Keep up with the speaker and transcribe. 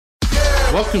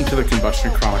Welcome to the Combustion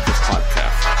Chronicles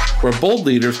podcast, where bold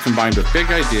leaders combine with big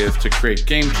ideas to create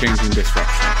game-changing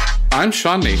disruption. I'm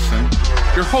Sean Nason,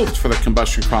 your host for the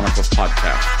Combustion Chronicles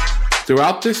podcast.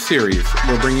 Throughout this series,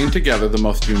 we're bringing together the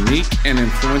most unique and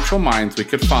influential minds we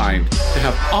could find to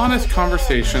have honest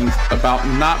conversations about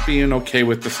not being okay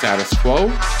with the status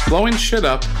quo, blowing shit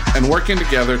up, and working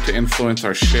together to influence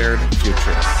our shared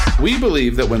future. We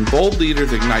believe that when bold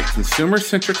leaders ignite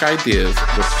consumer-centric ideas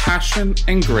with passion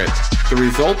and grit, the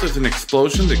result is an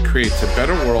explosion that creates a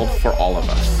better world for all of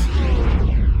us.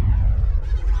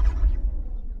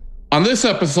 On this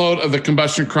episode of the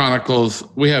Combustion Chronicles,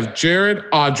 we have Jared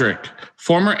Odrick,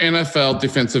 former NFL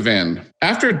defensive end.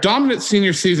 After a dominant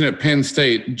senior season at Penn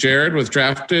State, Jared was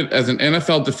drafted as an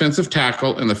NFL defensive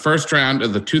tackle in the first round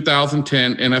of the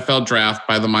 2010 NFL Draft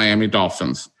by the Miami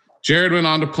Dolphins. Jared went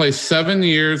on to play 7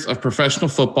 years of professional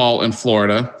football in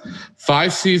Florida,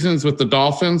 5 seasons with the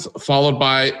Dolphins, followed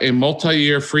by a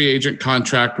multi-year free agent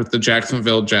contract with the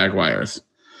Jacksonville Jaguars.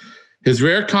 His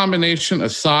rare combination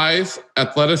of size,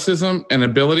 athleticism, and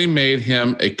ability made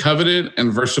him a coveted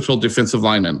and versatile defensive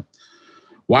lineman.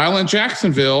 While in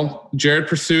Jacksonville, Jared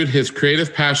pursued his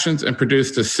creative passions and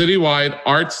produced a citywide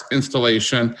arts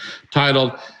installation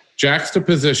titled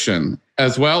Juxtaposition,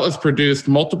 as well as produced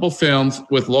multiple films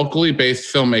with locally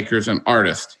based filmmakers and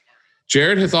artists.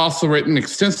 Jared has also written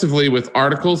extensively with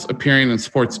articles appearing in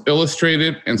Sports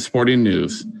Illustrated and Sporting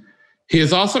News. He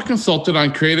has also consulted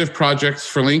on creative projects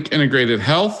for Link Integrated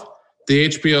Health, the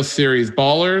HBO series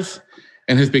Ballers,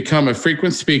 and has become a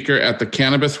frequent speaker at the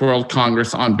Cannabis World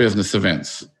Congress on business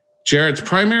events. Jared's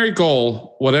primary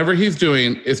goal, whatever he's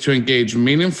doing, is to engage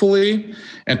meaningfully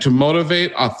and to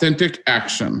motivate authentic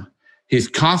action. He's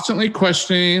constantly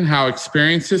questioning how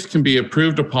experiences can be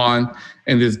improved upon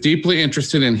and is deeply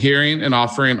interested in hearing and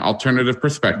offering alternative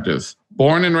perspectives.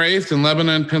 Born and raised in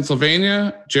Lebanon,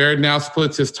 Pennsylvania, Jared now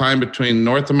splits his time between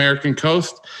North American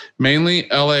coast, mainly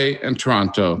LA and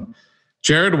Toronto.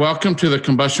 Jared, welcome to the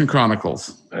Combustion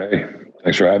Chronicles. Hey,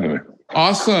 thanks for having me.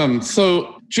 Awesome.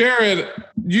 So, Jared,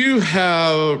 you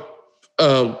have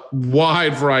a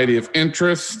wide variety of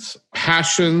interests,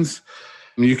 passions.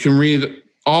 You can read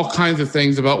all kinds of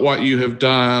things about what you have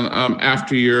done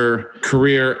after your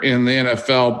career in the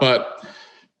NFL. But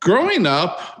growing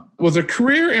up, was a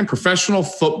career in professional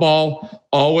football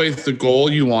always the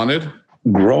goal you wanted?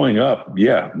 Growing up,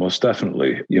 yeah, most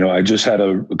definitely. You know, I just had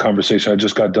a conversation. I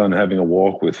just got done having a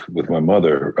walk with my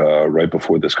mother right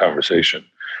before this conversation.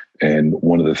 And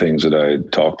one of the things that I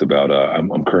talked about,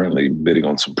 I'm currently bidding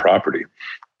on some property.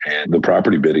 And the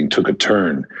property bidding took a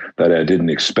turn that I didn't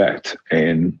expect.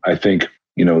 And I think,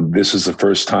 you know, this is the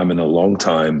first time in a long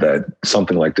time that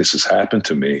something like this has happened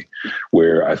to me,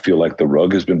 where I feel like the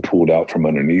rug has been pulled out from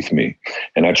underneath me.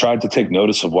 And I tried to take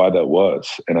notice of why that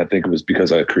was. And I think it was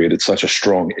because I created such a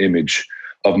strong image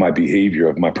of my behavior,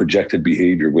 of my projected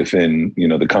behavior within, you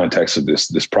know, the context of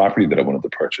this property that I wanted to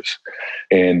purchase.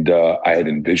 And I had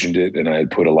envisioned it, and I had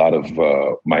put a lot of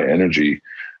my energy,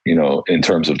 you know, in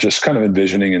terms of just kind of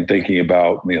envisioning and thinking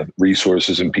about, you know,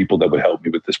 resources and people that would help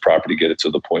me with this property, get it to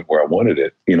the point where I wanted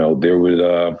it. You know, there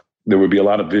would be a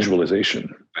lot of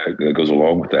visualization that goes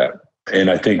along with that. And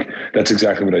I think that's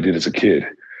exactly what I did as a kid.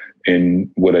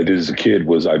 And what I did as a kid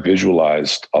was I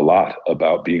visualized a lot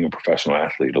about being a professional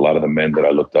athlete. A lot of the men that I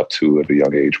looked up to at a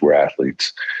young age were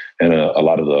athletes. And a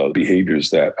lot of the behaviors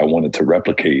that I wanted to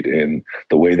replicate, and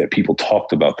the way that people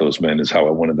talked about those men is how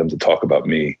I wanted them to talk about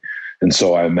me. And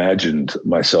so I imagined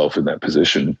myself in that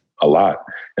position a lot.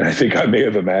 And I think I may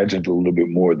have imagined a little bit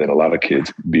more than a lot of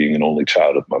kids, being an only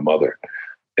child of my mother.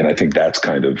 And I think that's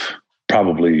kind of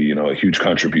probably, you know, a huge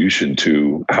contribution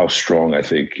to how strong I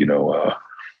think, you know,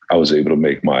 I was able to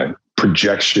make my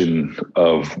projection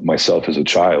of myself as a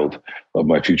child, of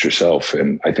my future self.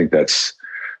 And I think that's,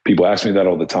 people ask me that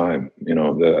all the time. You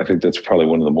know, I think that's probably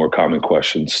one of the more common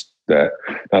questions that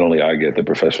not only I get, the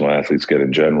professional athletes get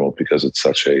in general, because it's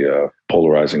such a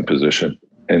polarizing position.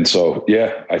 And so,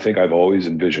 yeah, I think I've always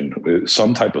envisioned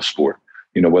some type of sport,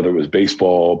 you know, whether it was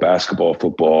baseball, basketball,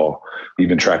 football,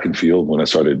 even track and field. When I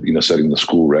started, you know, setting the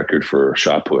school record for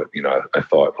shot put, you know, I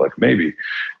thought like maybe,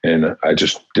 and I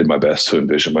just did my best to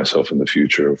envision myself in the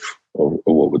future of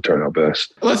what would turn out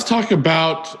best. Let's talk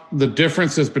about the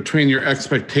differences between your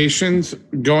expectations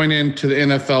going into the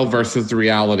NFL versus the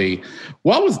reality.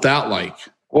 What was that like?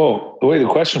 Well, the way the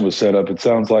question was set up, it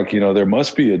sounds like, you know, there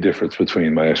must be a difference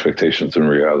between my expectations and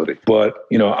reality. But,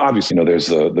 you know, obviously, you know, there's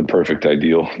the perfect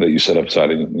ideal that you set up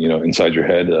inside your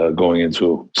head going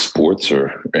into sports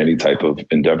or any type of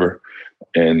endeavor.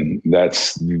 And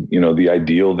that's, you know, the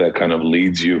ideal that kind of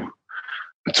leads you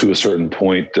to a certain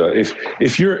point.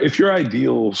 If your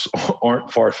ideals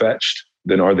aren't far-fetched,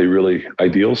 then are they really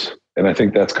ideals? And I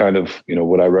think that's kind of,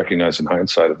 what I recognize in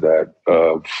hindsight of that,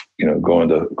 of, going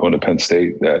to Penn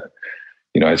State, that,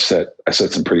 I set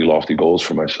some pretty lofty goals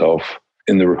for myself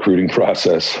in the recruiting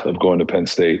process of going to Penn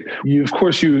State. Of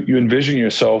course, you envision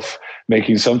yourself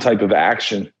making some type of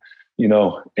action,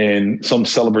 and some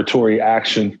celebratory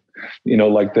action,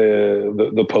 like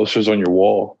the posters on your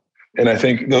wall. And I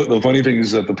think the funny thing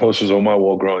is that the posters on my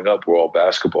wall growing up were all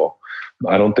basketball.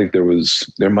 I don't think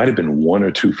there might have been one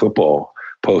or two football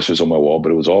posters on my wall,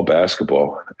 but it was all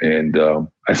basketball. And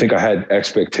I think I had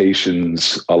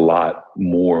expectations a lot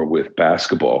more with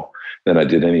basketball than I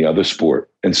did any other sport.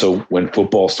 And so when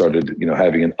football started,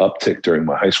 having an uptick during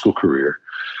my high school career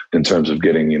in terms of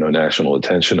getting, national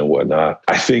attention and whatnot,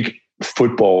 I think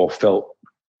football felt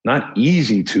not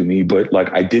easy to me, but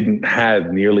like I didn't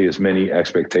have nearly as many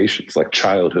expectations, like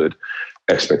childhood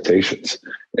expectations.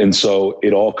 And so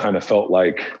it all kind of felt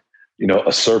like,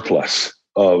 a surplus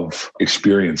of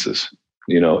experiences.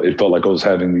 It felt like I was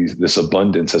having this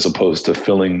abundance as opposed to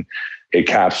filling a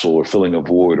capsule or filling a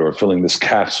void or filling this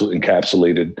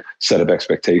encapsulated set of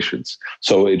expectations.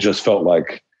 So it just felt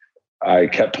like I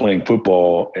kept playing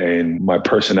football and my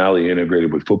personality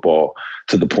integrated with football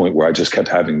to the point where I just kept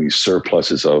having these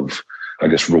surpluses of, I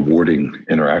guess, rewarding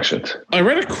interactions. I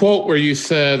read a quote where you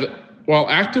said, while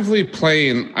actively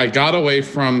playing, I got away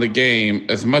from the game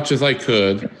as much as I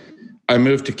could. I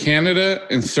moved to Canada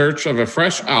in search of a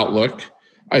fresh outlook.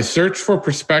 I searched for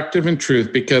perspective and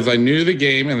truth because I knew the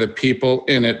game and the people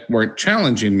in it weren't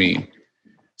challenging me.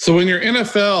 So when your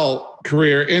NFL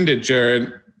career ended,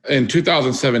 Jared, in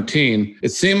 2017, it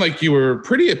seemed like you were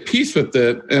pretty at peace with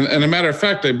it. And a matter of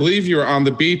fact, I believe you were on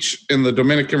the beach in the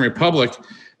Dominican Republic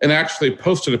and actually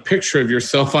posted a picture of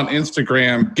yourself on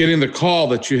Instagram getting the call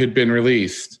that you had been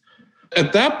released.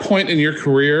 At that point in your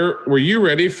career, were you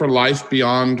ready for life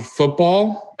beyond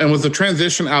football? And was the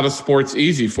transition out of sports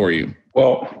easy for you?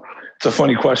 Well, it's a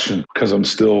funny question because I'm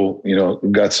still,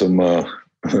 got some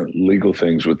legal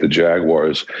things with the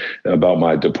Jaguars about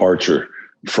my departure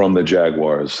from the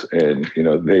Jaguars. And,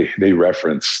 they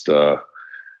referenced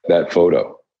that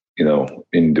photo,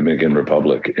 in Dominican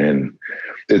Republic. And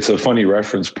it's a funny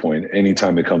reference point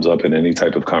anytime it comes up in any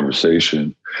type of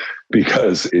conversation,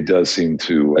 because it does seem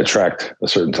to attract a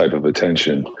certain type of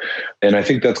attention. And I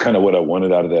think that's kind of what I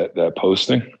wanted out of that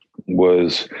posting,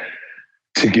 was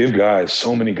to give guys,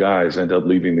 so many guys end up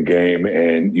leaving the game,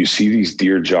 and you see these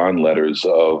Dear John letters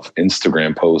of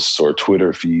Instagram posts or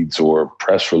Twitter feeds or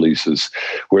press releases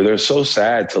where they're so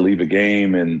sad to leave a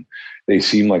game, and they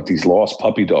seem like these lost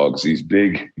puppy dogs, these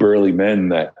big burly men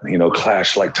that,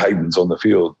 clash like titans on the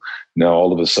field. Now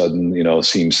all of a sudden,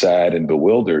 seem sad and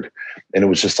bewildered. And it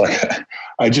was just like,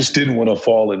 I just didn't want to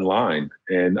fall in line.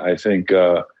 And I think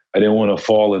I didn't want to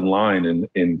fall in line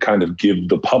and kind of give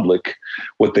the public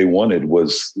what they wanted,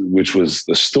 which was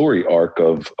the story arc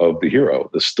of the hero,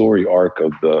 the story arc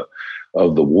of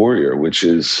the warrior, which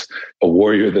is a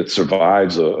warrior that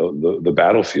survives the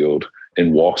battlefield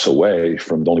and walks away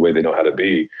from the only way they know how to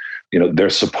be. They're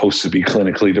supposed to be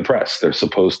clinically depressed. They're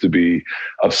supposed to be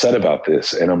upset about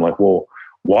this. And I'm like, well,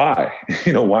 why?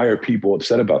 Why are people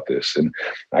upset about this? And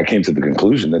I came to the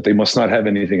conclusion that they must not have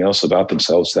anything else about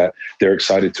themselves that they're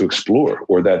excited to explore,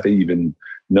 or that they even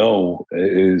know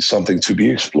is something to be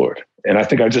explored. And I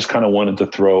think I just kind of wanted to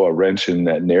throw a wrench in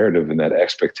that narrative and that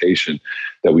expectation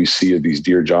that we see of these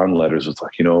Dear John letters. It's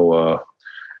like,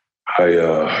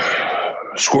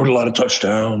 I scored a lot of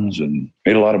touchdowns and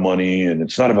made a lot of money. And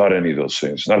it's not about any of those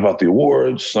things. It's not about the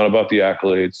awards. It's not about the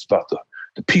accolades. It's about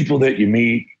the people that you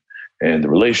meet and the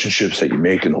relationships that you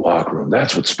make in the locker room.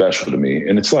 That's what's special to me.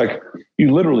 And it's like,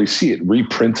 you literally see it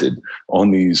reprinted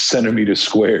on these centimeter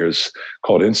squares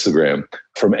called Instagram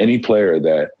from any player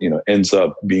that, ends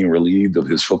up being relieved of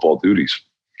his football duties.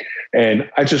 And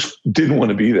I just didn't want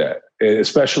to be that,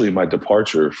 especially my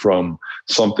departure from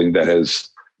something that has,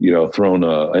 thrown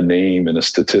a name and a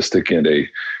statistic and a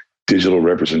digital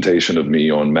representation of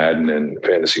me on Madden and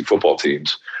fantasy football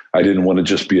teams. I didn't want to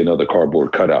just be another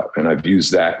cardboard cutout. And I've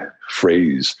used that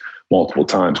phrase multiple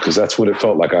times because that's what it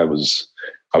felt like. I was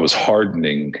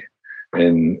hardening.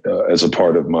 And as a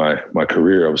part of my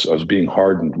career, I was being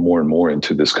hardened more and more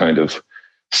into this kind of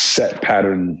set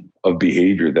pattern of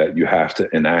behavior that you have to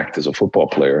enact as a football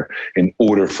player in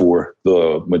order for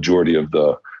the majority of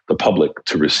the public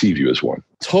to receive you as one.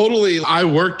 Totally. I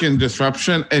work in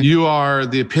disruption, and you are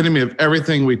the epitome of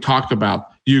everything we talked about.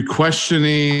 You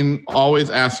questioning, always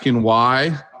asking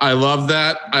why. I love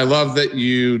that. I love that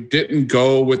you didn't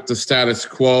go with the status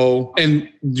quo. And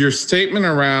your statement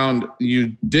around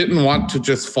you didn't want to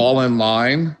just fall in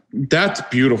line, that's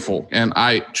beautiful. And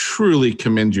I truly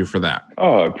commend you for that.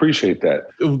 Oh, I appreciate that.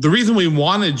 The reason we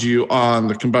wanted you on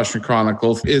the Combustion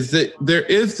Chronicles is that there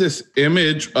is this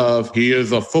image of he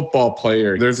is a football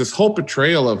player. There's this whole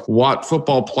portrayal of what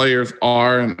football players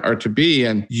are and are to be.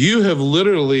 And you have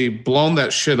literally blown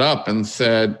that shit up and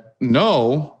said,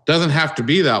 no, doesn't have to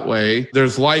be that way.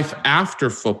 There's life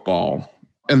after football.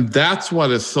 And that's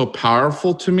what is so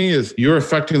powerful to me is you're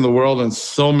affecting the world in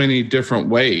so many different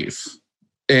ways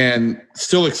and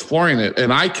still exploring it.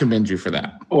 And I commend you for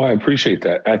that. Oh, I appreciate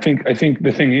that. I think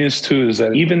the thing is too, is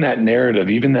that even that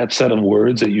narrative, even that set of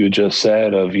words that you just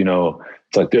said of,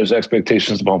 it's like there's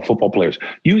expectations about football players.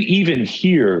 You even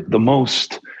hear the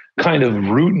most kind of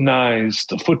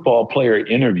routinized football player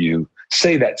interview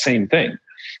say that same thing.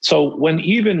 So when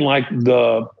even like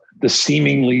the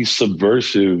seemingly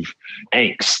subversive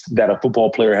angst that a football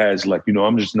player has, like,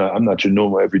 I'm not your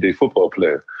normal everyday football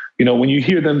player. When you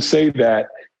hear them say that,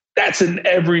 that's an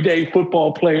everyday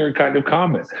football player kind of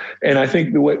comment. And I think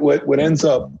what ends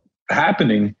up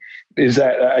happening is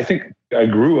that I think I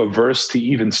grew averse to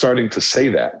even starting to say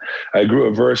that. I grew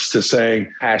averse to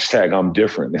saying #I'm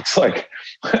different. It's like,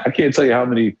 I can't tell you how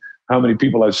many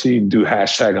people I've seen do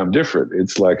 #I'm different.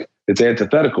 It's like, it's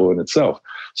antithetical in itself.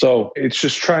 So it's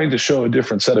just trying to show a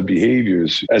different set of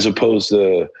behaviors as opposed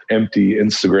to empty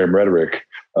Instagram rhetoric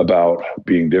about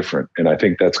being different. And I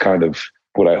think that's kind of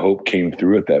what I hope came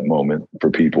through at that moment for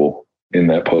people in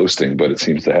that posting. But it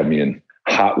seems to have me in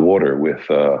hot water with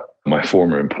my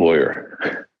former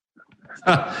employer.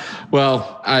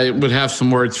 Well, I would have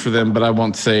some words for them, but I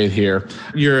won't say it here.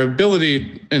 Your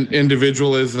ability and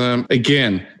individualism,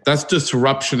 again, that's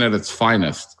disruption at its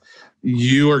finest.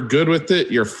 You are good with it,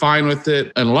 you're fine with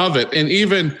it, and love it. And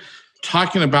even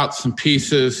talking about some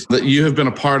pieces that you have been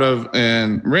a part of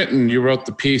and written, you wrote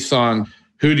the piece on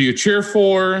who do you cheer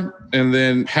for, and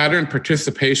then pattern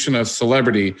participation of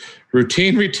celebrity,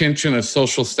 routine retention of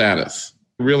social status.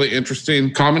 Really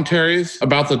interesting commentaries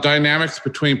about the dynamics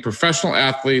between professional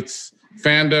athletes,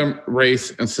 fandom,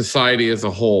 race, and society as a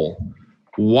whole.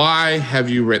 Why have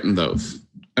you written those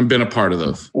and been a part of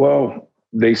those? Well,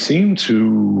 they seem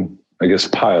to, I guess,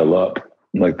 pile up,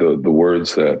 like the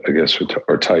words that I guess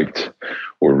are typed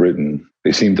or written.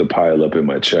 They seem to pile up in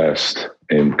my chest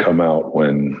and come out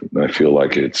when I feel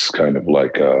like it's kind of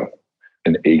like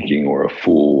an aching or a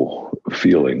full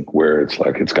feeling where it's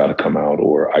like it's got to come out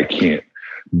or I can't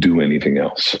do anything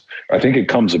else. I think it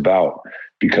comes about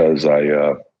because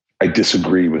I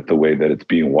disagree with the way that it's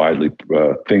being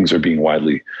things are being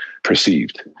widely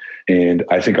perceived. And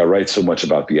I think I write so much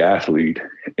about the athlete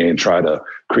and try to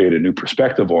create a new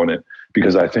perspective on it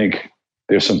because I think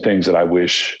there's some things that I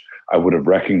wish I would have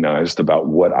recognized about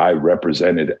what I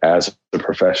represented as a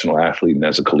professional athlete and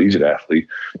as a collegiate athlete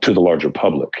to the larger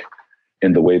public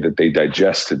in the way that they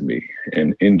digested me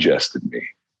and ingested me.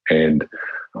 And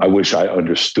I wish I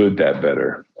understood that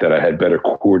better, that I had better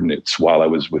coordinates while I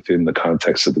was within the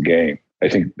context of the game. I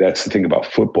think that's the thing about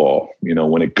football,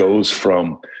 when it goes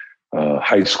from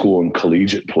high school and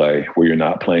collegiate play where you're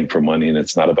not playing for money and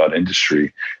it's not about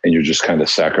industry and you're just kind of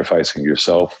sacrificing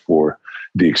yourself for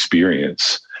the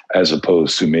experience as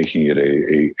opposed to making it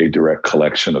a direct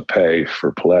collection of pay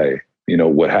for play.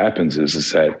 What happens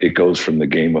is that it goes from the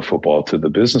game of football to the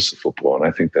business of football. And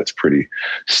I think that's pretty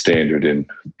standard in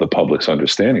the public's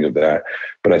understanding of that.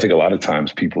 But I think a lot of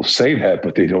times people say that,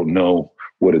 but they don't know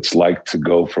what it's like to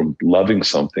go from loving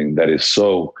something that is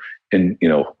so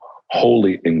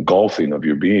wholly engulfing of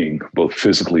your being, both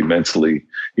physically, mentally,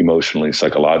 emotionally,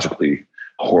 psychologically,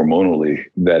 hormonally,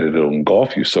 that it'll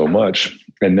engulf you so much.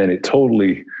 And then it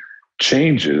totally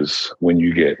changes when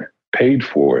you get paid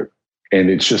for it. And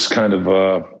it's just kind of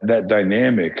that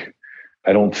dynamic,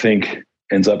 I don't think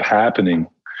ends up happening.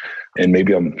 And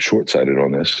maybe I'm short-sighted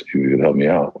on this, you could help me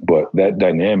out. But that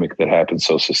dynamic that happens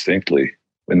so succinctly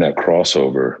in that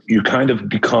crossover, you kind of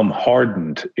become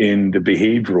hardened in the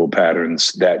behavioral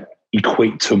patterns that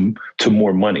equate to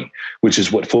more money, which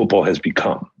is what football has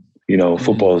become.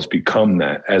 Football has become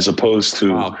that, as opposed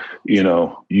to,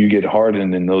 you get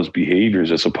hardened in those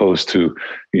behaviors as opposed to,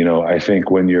 I think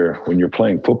when you're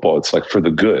playing football, it's like for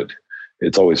the good.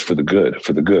 It's always for the good,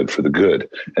 for the good, for the good.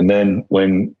 And then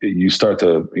when you start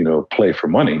to, play for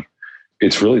money,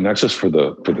 it's really not just for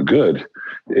the good.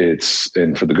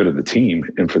 And for the good of the team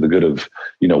and for the good of,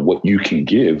 what you can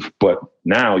give. But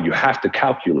now you have to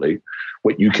calculate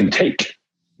what you can take,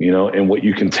 and what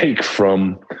you can take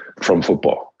from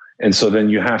football. And so then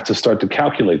you have to start to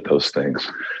calculate those things.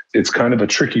 It's kind of a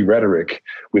tricky rhetoric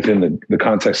within the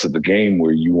context of the game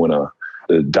where you want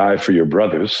to die for your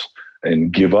brothers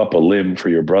and give up a limb for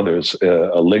your brothers,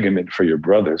 a ligament for your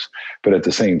brothers. But at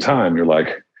the same time, you're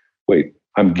like, wait,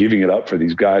 I'm giving it up for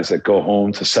these guys that go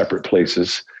home to separate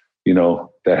places,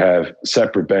 that have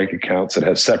separate bank accounts, that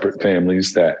have separate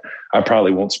families that I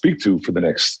probably won't speak to for the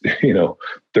next,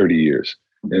 30 years.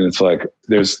 And it's like,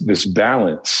 there's this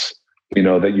balance,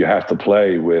 that you have to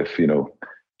play with,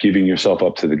 giving yourself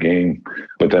up to the game,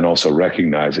 but then also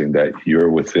recognizing that you're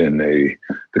within the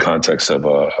context of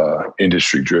a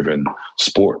industry-driven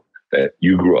sport that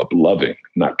you grew up loving,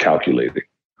 not calculating.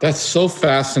 That's so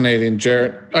fascinating,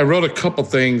 Jared. I wrote a couple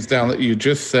things down that you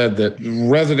just said that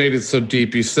resonated so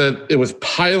deep. You said it was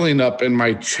piling up in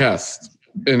my chest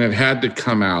and it had to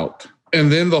come out. And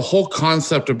then the whole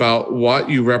concept about what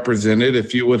you represented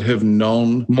if you would have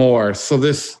known more. So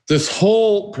this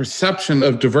whole perception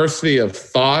of diversity of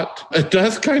thought, it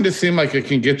does kind of seem like it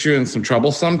can get you in some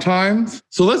trouble sometimes.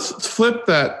 So let's flip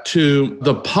that to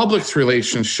the public's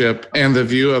relationship and the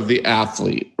view of the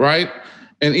athlete, right?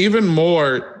 And even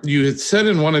more, you had said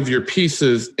in one of your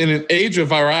pieces, in an age of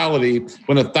virality,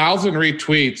 when 1,000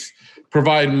 retweets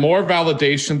provide more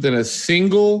validation than a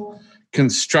single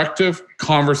constructive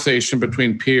conversation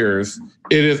between peers,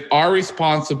 it is our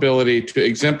responsibility to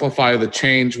exemplify the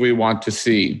change we want to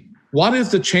see. What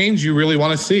is the change you really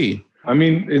want to see? I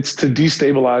mean, it's to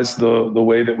destabilize the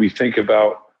way that we think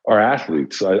about our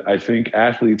athletes. I think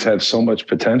athletes have so much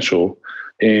potential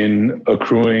in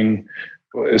accruing,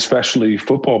 especially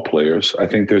football players. I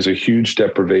think there's a huge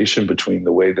deprivation between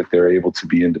the way that they're able to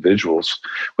be individuals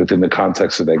within the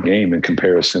context of that game in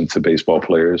comparison to baseball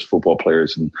players, football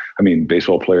players,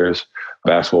 baseball players,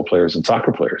 basketball players, and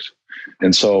soccer players.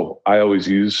 And so I always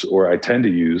use, or I tend to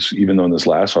use, even though in this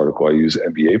last article, I use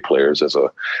NBA players as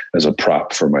a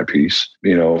prop for my piece,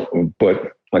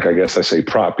 but like, I guess I say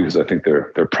prop because I think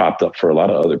they're propped up for a lot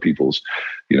of other people's,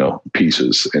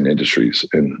 pieces and industries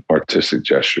and artistic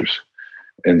gestures.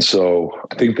 And so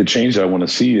I think the change that I want to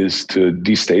see is to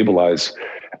destabilize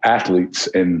athletes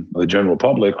and the general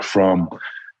public from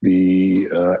the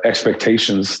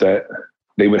expectations that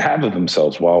they would have of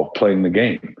themselves while playing the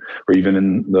game, or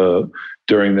even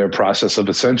during their process of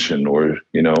ascension, or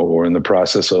in the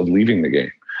process of leaving the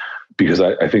game. Because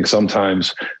I think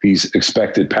sometimes these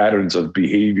expected patterns of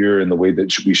behavior and the way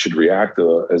that we should react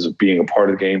as being a part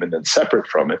of the game and then separate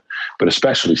from it, but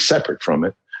especially separate from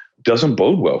it, doesn't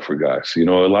bode well for guys. A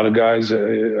lot of guys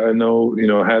I know,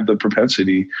 have the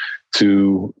propensity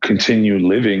to continue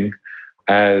living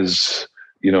as,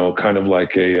 kind of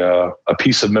like a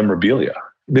piece of memorabilia.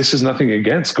 This is nothing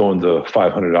against going to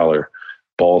 $500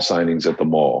 ball signings at the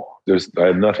mall. I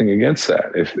have nothing against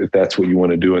that. If that's what you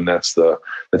want to do and that's the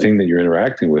thing that you're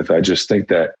interacting with, I just think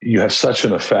that you have such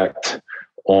an effect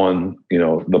on,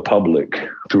 the public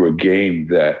through a game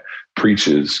that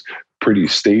preaches pretty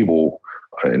stable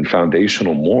and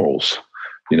foundational morals,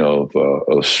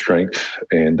 of strength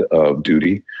and of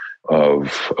duty, of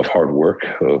hard work,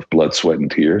 of blood, sweat,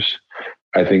 and tears.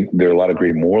 I think there are a lot of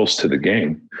great morals to the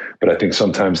game, but I think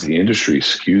sometimes the industry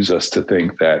skews us to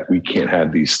think that we can't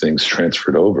have these things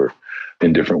transferred over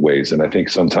in different ways. And I think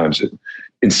sometimes it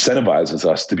incentivizes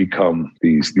us to become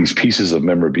these pieces of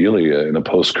memorabilia in a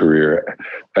post-career,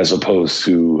 as opposed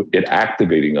to it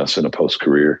activating us in a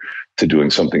post-career to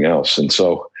doing something else. And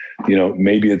so,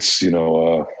 maybe it's,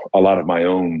 a lot of my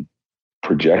own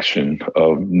projection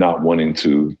of not wanting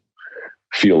to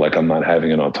feel like I'm not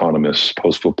having an autonomous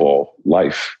post-football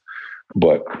life.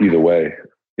 But either way,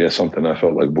 something I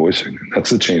felt like voicing. That's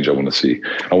the change I want to see.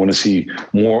 I want to see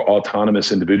more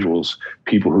autonomous individuals,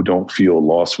 people who don't feel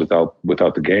lost without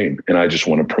the game. And I just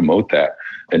want to promote that.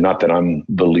 And not that I'm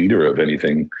the leader of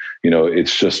anything,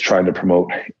 it's just trying to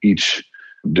promote each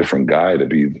different guy to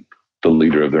be the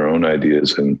leader of their own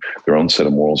ideas and their own set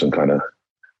of morals and kind of,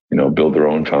 build their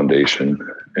own foundation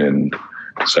and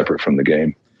separate from the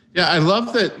game. Yeah, I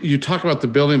love that you talk about the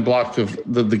building blocks of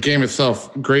the game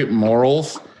itself, great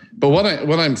morals. But what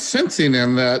I'm sensing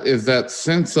in that is that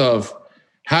sense of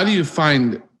how do you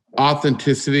find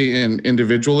authenticity and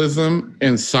individualism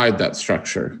inside that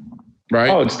structure, right?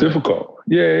 Oh, it's difficult.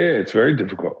 Yeah, it's very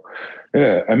difficult.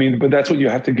 Yeah, but that's what you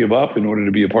have to give up in order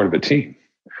to be a part of a team.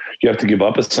 You have to give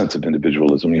up a sense of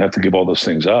individualism. You have to give all those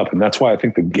things up. And that's why I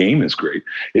think the game is great.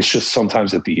 It's just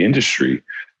sometimes that the industry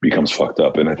becomes fucked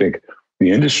up. And I think the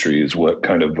industry is what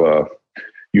kind of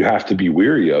you have to be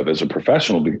weary of as a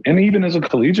professional and even as a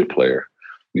collegiate player,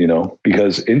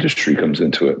 because industry comes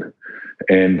into it.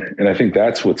 And I think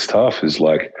that's what's tough is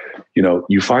like,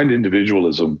 you find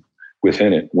individualism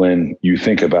within it when you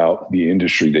think about the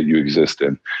industry that you exist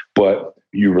in. But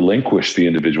you relinquish the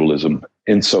individualism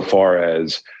insofar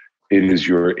as it is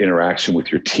your interaction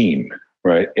with your team,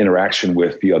 right? Interaction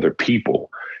with the other people,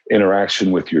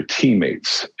 interaction with your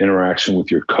teammates, interaction with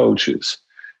your coaches,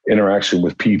 interaction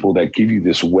with people that give you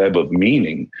this web of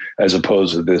meaning as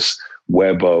opposed to this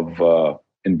web of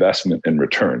investment and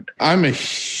return. I'm a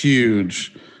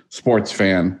huge sports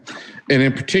fan. And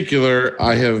in particular,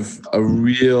 I have a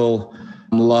real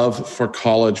love for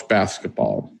college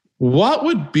basketball. What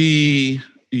would be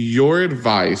your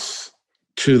advice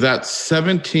to that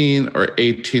 17 or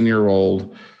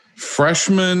 18-year-old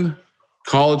freshman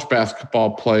college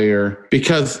basketball player?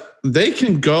 Because they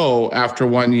can go after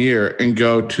 1 year and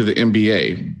go to the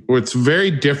NBA, where it's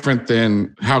very different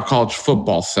than how college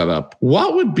football's set up.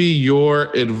 What would be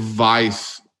your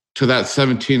advice to that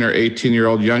 17 or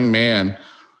 18-year-old young man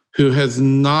who has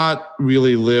not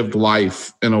really lived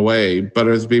life in a way, but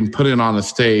has been put in on a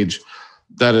stage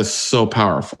that is so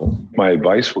powerful? My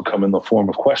advice would come in the form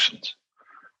of questions.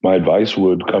 My advice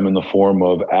would come in the form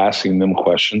of asking them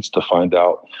questions to find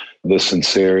out the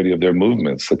sincerity of their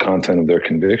movements, the content of their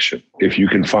conviction. If you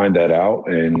can find that out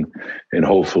and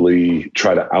hopefully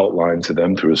try to outline to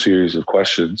them through a series of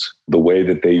questions the way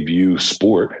that they view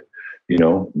sport,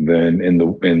 then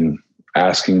in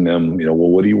asking them, well,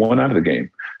 what do you want out of the game?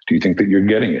 Do you think that you're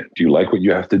getting it? Do you like what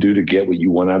you have to do to get what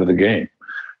you want out of the game?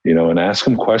 And ask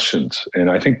them questions. And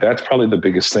I think that's probably the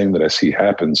biggest thing that I see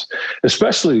happens,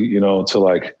 especially, to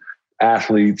like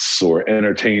athletes or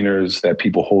entertainers that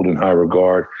people hold in high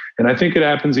regard. And I think it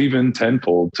happens even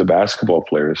tenfold to basketball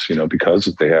players, because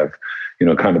they have,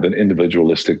 kind of an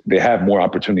individualistic, they have more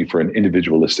opportunity for an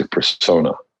individualistic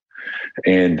persona.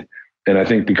 And I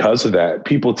think because of that,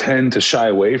 people tend to shy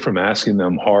away from asking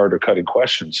them hard or cutting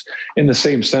questions in the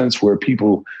same sense where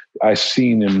people I've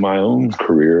seen in my own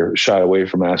career shy away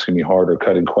from asking me hard or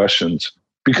cutting questions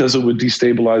because it would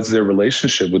destabilize their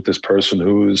relationship with this person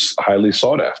who is highly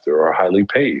sought after or highly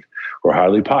paid or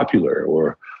highly popular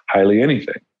or highly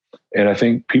anything. And I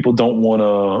think people don't want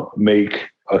to make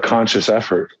a conscious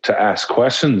effort to ask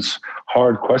questions,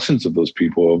 hard questions of those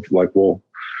people of like, well,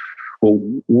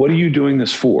 what are you doing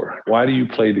this for? Why do you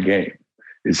play the game?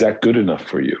 Is that good enough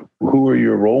for you? Who are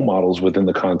your role models within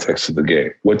the context of the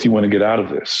game? What do you want to get out of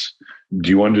this? Do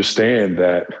you understand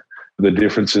that the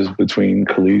differences between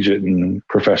collegiate and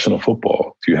professional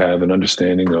football? Do you have an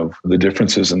understanding of the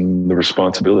differences and the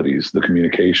responsibilities, the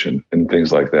communication and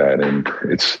things like that?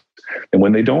 And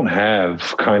when they don't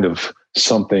have kind of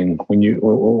something,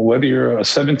 whether you're a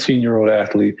 17-year-old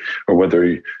athlete or whether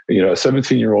a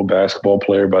 17-year-old basketball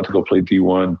player about to go play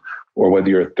D1, or whether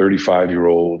you're a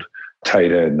 35-year-old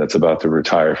tight end that's about to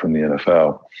retire from the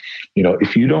NFL,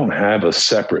 if you don't have a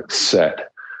separate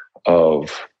set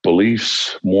of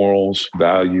beliefs, morals,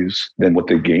 values than what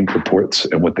the game purports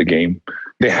and what the game,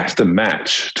 they have to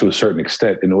match to a certain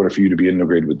extent in order for you to be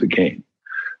integrated with the game,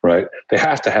 right? They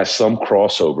have to have some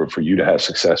crossover for you to have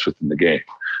success within the game.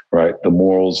 Right? The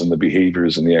morals and the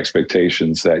behaviors and the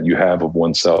expectations that you have of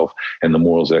oneself and the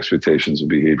morals, expectations, and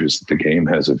behaviors that the game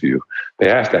has of you, they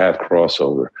have to have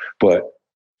crossover. But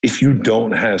if you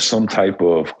don't have some type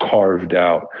of carved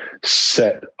out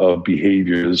set of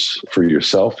behaviors for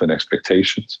yourself and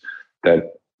expectations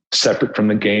that separate from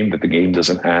the game, that the game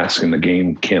doesn't ask and the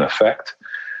game can't affect,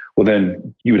 well,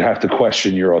 then you would have to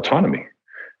question your autonomy.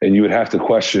 And you would have to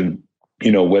question,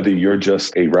 whether you're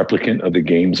just a replicant of the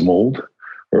game's mold,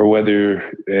 or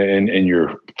whether, and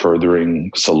you're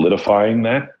furthering solidifying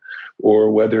that,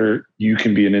 or whether you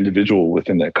can be an individual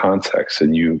within that context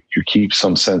and you keep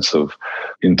some sense of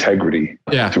integrity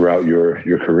throughout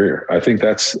your career. I think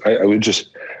I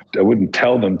wouldn't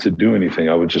tell them to do anything.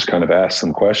 I would just kind of ask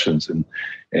them questions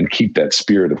and keep that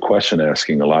spirit of question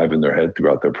asking alive in their head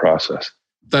throughout their process.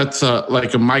 That's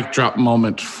like a mic drop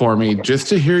moment for me, just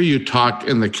to hear you talk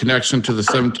in the connection to the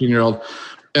 17-year-old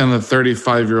and the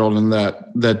 35-year-old and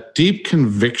that deep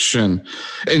conviction.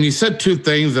 And you said two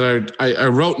things that I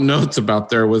wrote notes about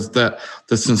there, was that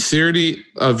the sincerity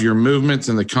of your movements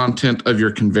and the content of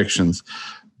your convictions.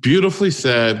 Beautifully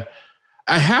said.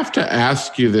 I have to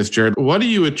ask you this, Jared. What do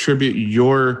you attribute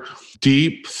your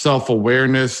deep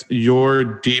self-awareness, your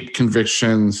deep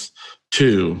convictions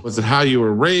to? Was it how you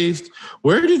were raised?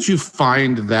 Where did you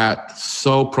find that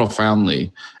so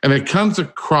profoundly? And it comes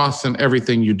across in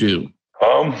everything you do.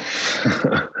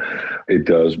 It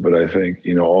does, but I think,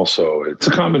 also it's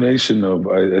a combination of,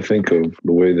 I think of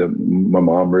the way that my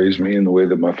mom raised me and the way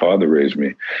that my father raised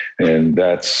me. And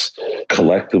that's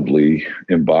collectively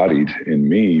embodied in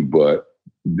me, but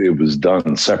it was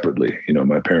done separately.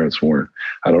 My parents weren't,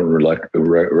 I don't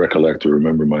recollect or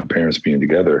remember my parents being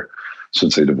together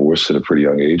since they divorced at a pretty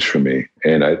young age from me.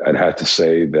 And I'd have to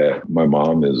say that my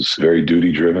mom is very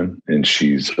duty driven, and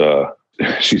she's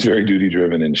very duty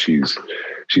driven, and she's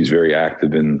very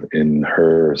active in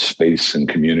her space and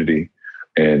community.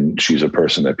 And she's a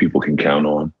person that people can count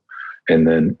on. And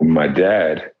then my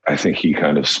dad, I think he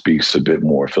kind of speaks a bit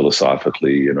more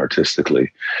philosophically and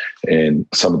artistically. And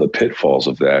some of the pitfalls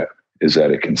of that is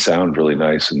that it can sound really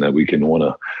nice and that we can want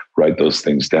to write those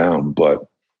things down. But,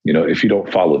 if you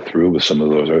don't follow through with some of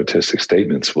those artistic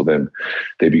statements, well, then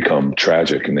they become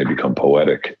tragic and they become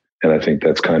poetic. And I think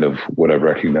that's kind of what I've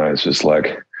recognized is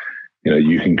like,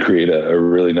 you can create a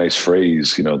really nice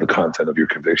phrase, the content of your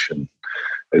conviction.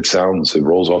 It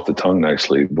rolls off the tongue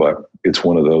nicely, but it's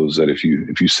one of those that if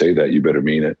you say that, you better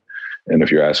mean it. And if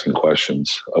you're asking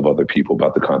questions of other people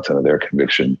about the content of their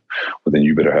conviction, well, then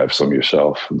you better have some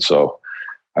yourself. And so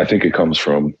I think it comes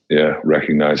from,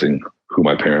 recognizing who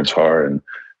my parents are and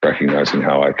recognizing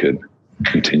how I could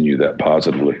continue that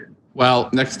positively. Well,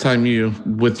 next time you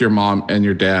with your mom and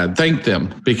your dad, thank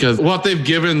them, because what they've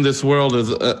given this world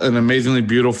is an amazingly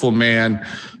beautiful man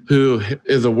who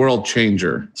is a world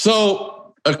changer.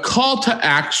 So a call to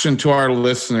action to our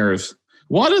listeners.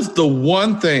 What is the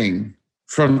one thing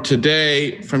from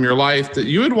today, from your life, that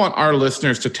you would want our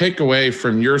listeners to take away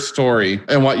from your story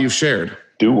and what you've shared?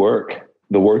 Do work.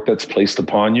 The work that's placed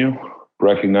upon you,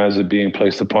 recognize it being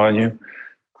placed upon you.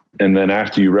 And then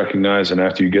after you recognize and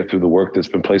after you get through the work that's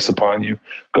been placed upon you,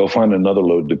 go find another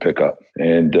load to pick up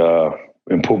and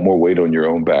put more weight on your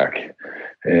own back.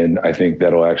 And I think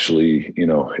that'll actually,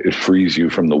 it frees you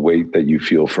from the weight that you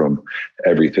feel from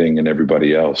everything and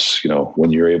everybody else.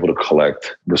 When you're able to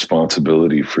collect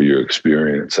responsibility for your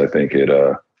experience, I think it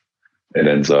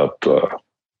ends up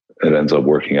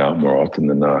working out more often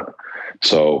than not.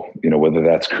 So, whether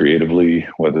that's creatively,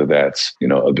 whether that's,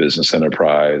 a business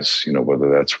enterprise,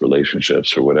 whether that's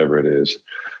relationships or whatever it is,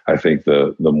 I think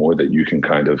the more that you can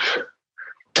kind of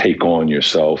take on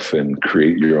yourself and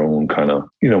create your own kind of,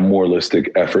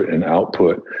 moralistic effort and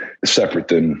output separate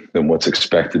than what's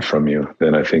expected from you,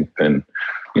 then I think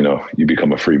you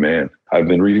become a free man. I've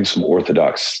been reading some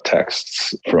Orthodox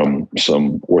texts from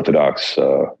some Orthodox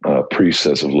priests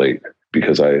as of late,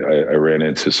 because I ran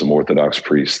into some Orthodox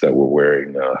priests that were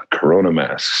wearing corona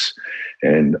masks,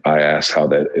 and I asked how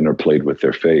that interplayed with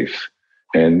their faith.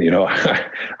 And, I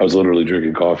was literally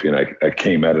drinking coffee, and I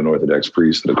came at an Orthodox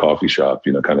priest at a coffee shop,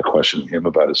 kind of questioning him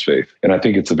about his faith. And I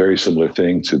think it's a very similar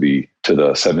thing to the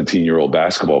 17-year-old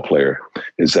basketball player,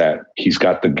 is that he's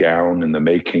got the gown and the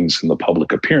makings and the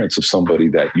public appearance of somebody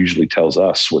that usually tells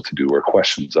us what to do or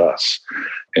questions us,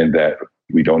 and that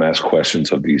we don't ask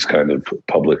questions of these kind of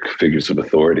public figures of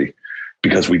authority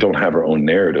because we don't have our own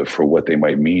narrative for what they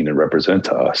might mean and represent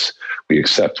to us. We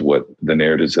accept what the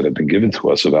narratives that have been given to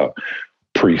us about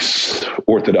priests,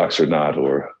 Orthodox or not,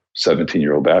 or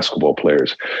 17-year-old basketball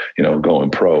players,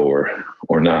 going pro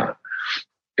or not.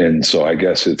 And so I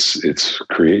guess it's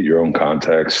create your own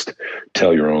context,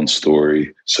 tell your own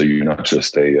story, so you're not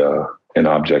just an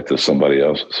object of somebody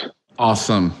else's.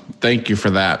 Awesome. Thank you for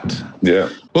that. Yeah.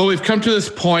 Well, we've come to this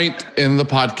point in the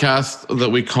podcast that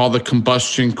we call the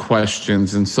combustion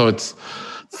questions. And so it's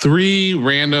 3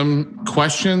 random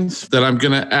questions that I'm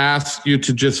going to ask you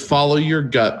to just follow your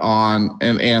gut on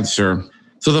and answer.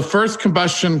 So the first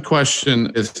combustion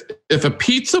question is, if a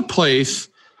pizza place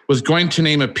was going to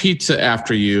name a pizza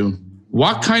after you,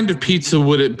 what kind of pizza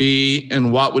would it be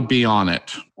and what would be on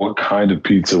it? What kind of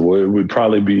pizza? Well, it would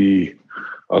probably be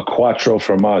a quattro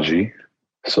formaggi.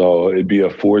 So it'd be a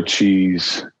 4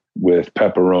 cheese with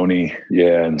pepperoni,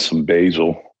 and some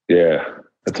basil. Yeah,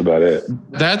 that's about it.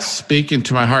 That's speaking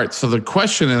to my heart. So the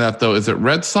question in that, though, is it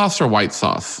red sauce or white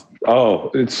sauce? Oh,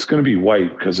 it's going to be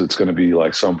white because it's going to be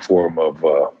like some form of,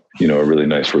 a really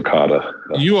nice ricotta.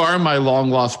 You are my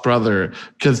long lost brother,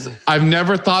 because I've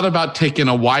never thought about taking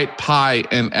a white pie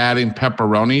and adding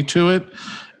pepperoni to it.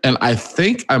 And I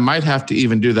think I might have to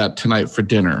even do that tonight for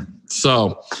dinner.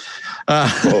 So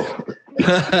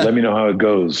let me know how it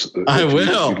goes. I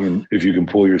will. If you can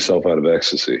pull yourself out of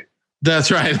ecstasy. That's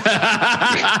right.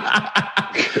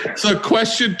 So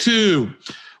question 2,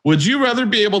 would you rather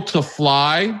be able to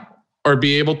fly or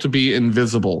be able to be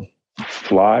invisible?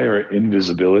 Fly or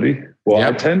invisibility? Well,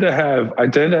 yep. I tend to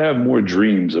have more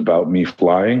dreams about me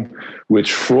flying,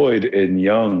 which Freud and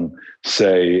Jung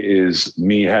say is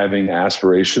me having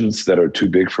aspirations that are too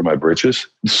big for my britches.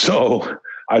 So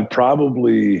I'd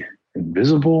probably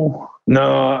invisible.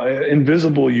 No,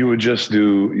 invisible. You would just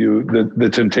do the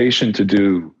temptation to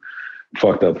do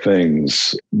fucked up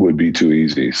things would be too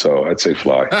easy. So I'd say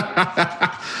fly.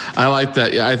 I like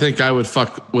that. Yeah, I think I would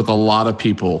fuck with a lot of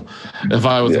people if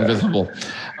I was invisible.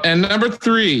 And number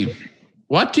 3,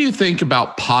 What do you think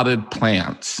about potted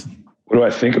plants? What do I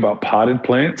think about potted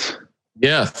plants?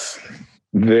 Yes.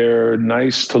 They're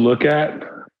nice to look at.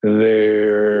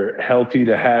 They're healthy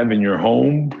to have in your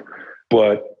home.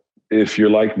 But if you're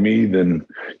like me, then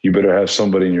you better have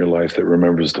somebody in your life that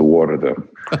remembers to water them.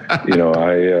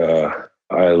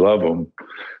 I love them.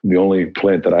 The only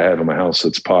plant that I have in my house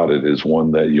that's potted is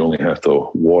one that you only have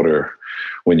to water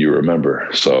when you remember.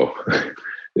 So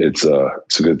it's a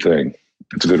good thing.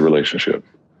 It's a good relationship.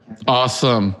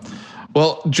 Awesome.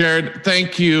 Well, Jared,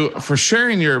 thank you for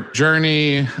sharing your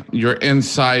journey, your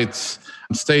insights.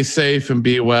 Stay safe and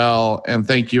be well. And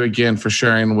thank you again for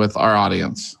sharing with our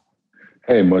audience.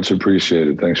 Hey, much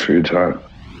appreciated. Thanks for your time.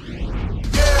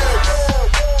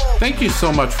 Thank you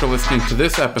so much for listening to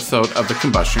this episode of the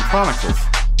Combustion Chronicles.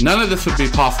 None of this would be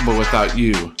possible without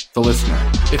you, the listener.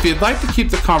 If you'd like to keep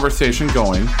the conversation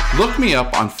going, look me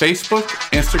up on Facebook,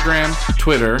 Instagram,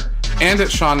 Twitter, and at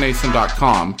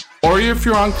SeanNason.com. Or if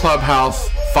you're on Clubhouse,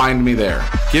 find me there.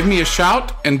 Give me a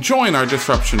shout and join our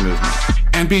disruption movement.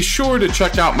 And be sure to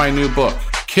check out my new book,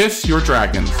 Kiss Your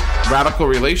Dragons, Radical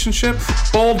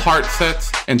Relationships, Bold Heart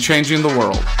Sets, and Changing the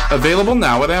World. Available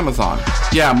now at Amazon.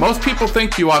 Yeah, most people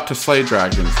think you ought to slay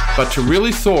dragons, but to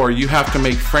really soar, you have to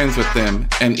make friends with them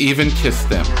and even kiss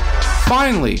them.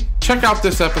 Finally, check out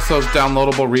this episode's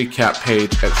downloadable recap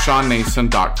page at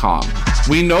SeanNason.com.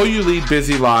 We know you lead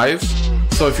busy lives,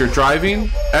 so if you're driving,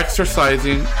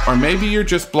 exercising, or maybe you're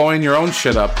just blowing your own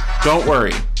shit up, don't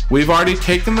worry. We've already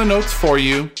taken the notes for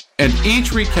you, and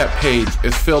each recap page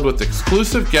is filled with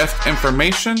exclusive guest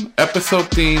information, episode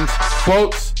themes,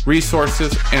 quotes,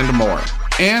 resources, and more.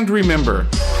 And remember,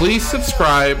 please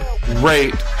subscribe,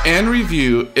 rate, and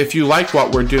review if you like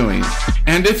what we're doing.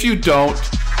 And if you don't,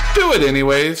 do it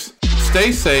anyways.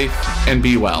 Stay safe and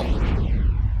be well.